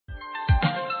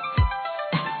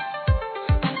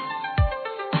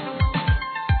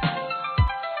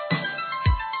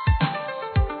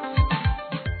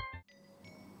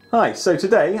Hi, so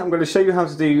today I'm going to show you how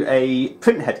to do a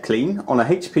printhead clean on a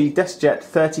HP DeskJet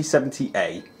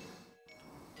 3070A.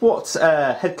 What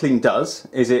head clean does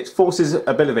is it forces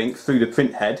a bit of ink through the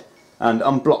printhead and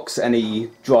unblocks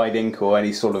any dried ink or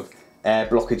any sort of air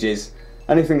blockages,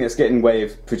 anything that's getting in the way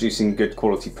of producing good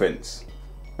quality prints.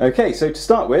 Okay, so to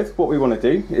start with, what we want to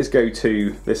do is go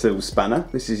to this little spanner.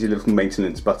 This is your little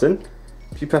maintenance button.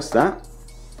 If you press that,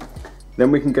 then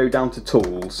we can go down to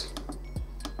Tools.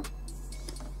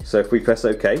 So if we press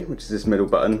OK, which is this middle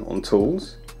button on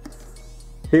Tools,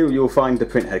 here you'll find the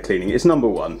printhead cleaning. It's number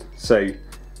 1. So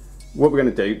what we're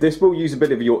going to do, this will use a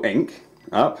bit of your ink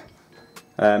up,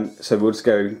 so we'll just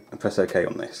go and press OK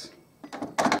on this.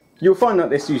 You'll find that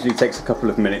this usually takes a couple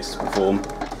of minutes to perform.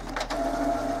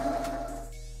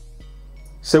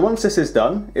 So once this is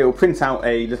done, it will print out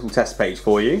a little test page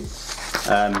for you.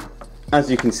 As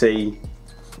you can see,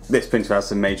 this printer has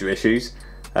some major issues.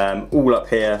 All up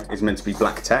here is meant to be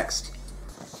black text.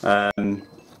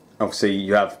 Obviously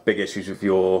you have big issues with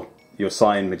your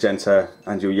cyan, magenta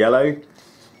and your yellow.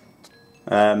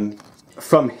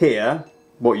 From here,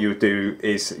 what you would do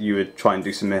is you would try and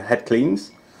do some head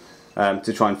cleans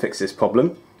to try and fix this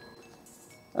problem.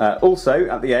 Also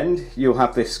at the end you'll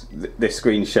have this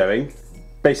screen showing,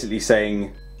 basically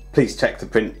saying please check the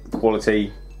print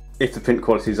quality. If the print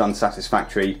quality is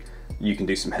unsatisfactory, you can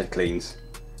do some head cleans.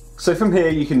 So from here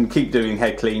you can keep doing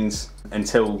head cleans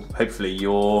until hopefully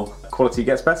your quality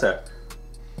gets better.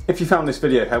 If you found this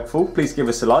video helpful, please give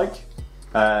us a like.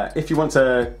 If you want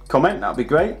to comment, that would be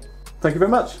great. Thank you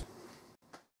very much.